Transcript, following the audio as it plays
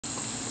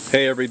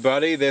Hey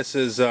everybody, this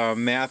is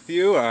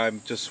Matthew. I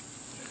just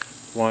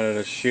wanted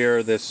to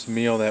share this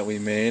meal that we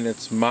made.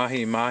 It's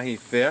Mahi Mahi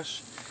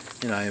fish,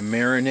 and I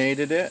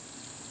marinated it.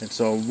 And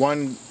so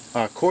one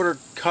quarter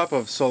cup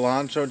of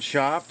cilantro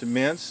chopped,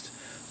 minced,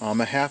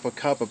 a half a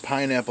cup of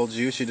pineapple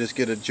juice. You just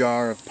get a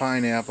jar of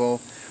pineapple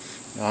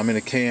in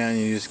a can.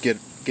 You just get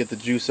the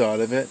juice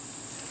out of it.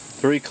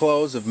 3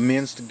 cloves of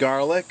minced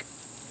garlic,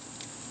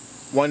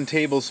 1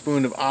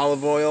 tablespoon of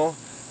olive oil,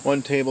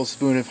 1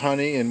 tablespoon of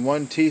honey, and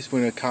 1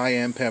 teaspoon of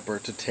cayenne pepper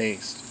to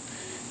taste.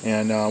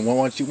 And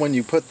when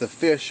you put the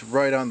fish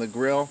right on the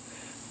grill,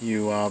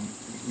 you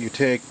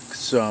take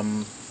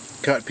some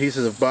cut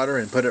pieces of butter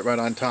and put it right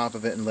on top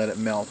of it and let it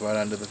melt right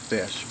onto the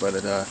fish. But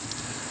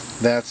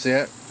that's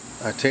it.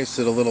 I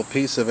tasted a little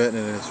piece of it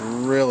and it's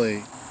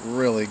really,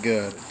 really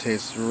good. It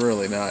tastes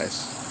really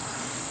nice.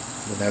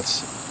 And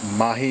that's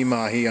Mahi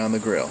Mahi on the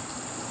grill.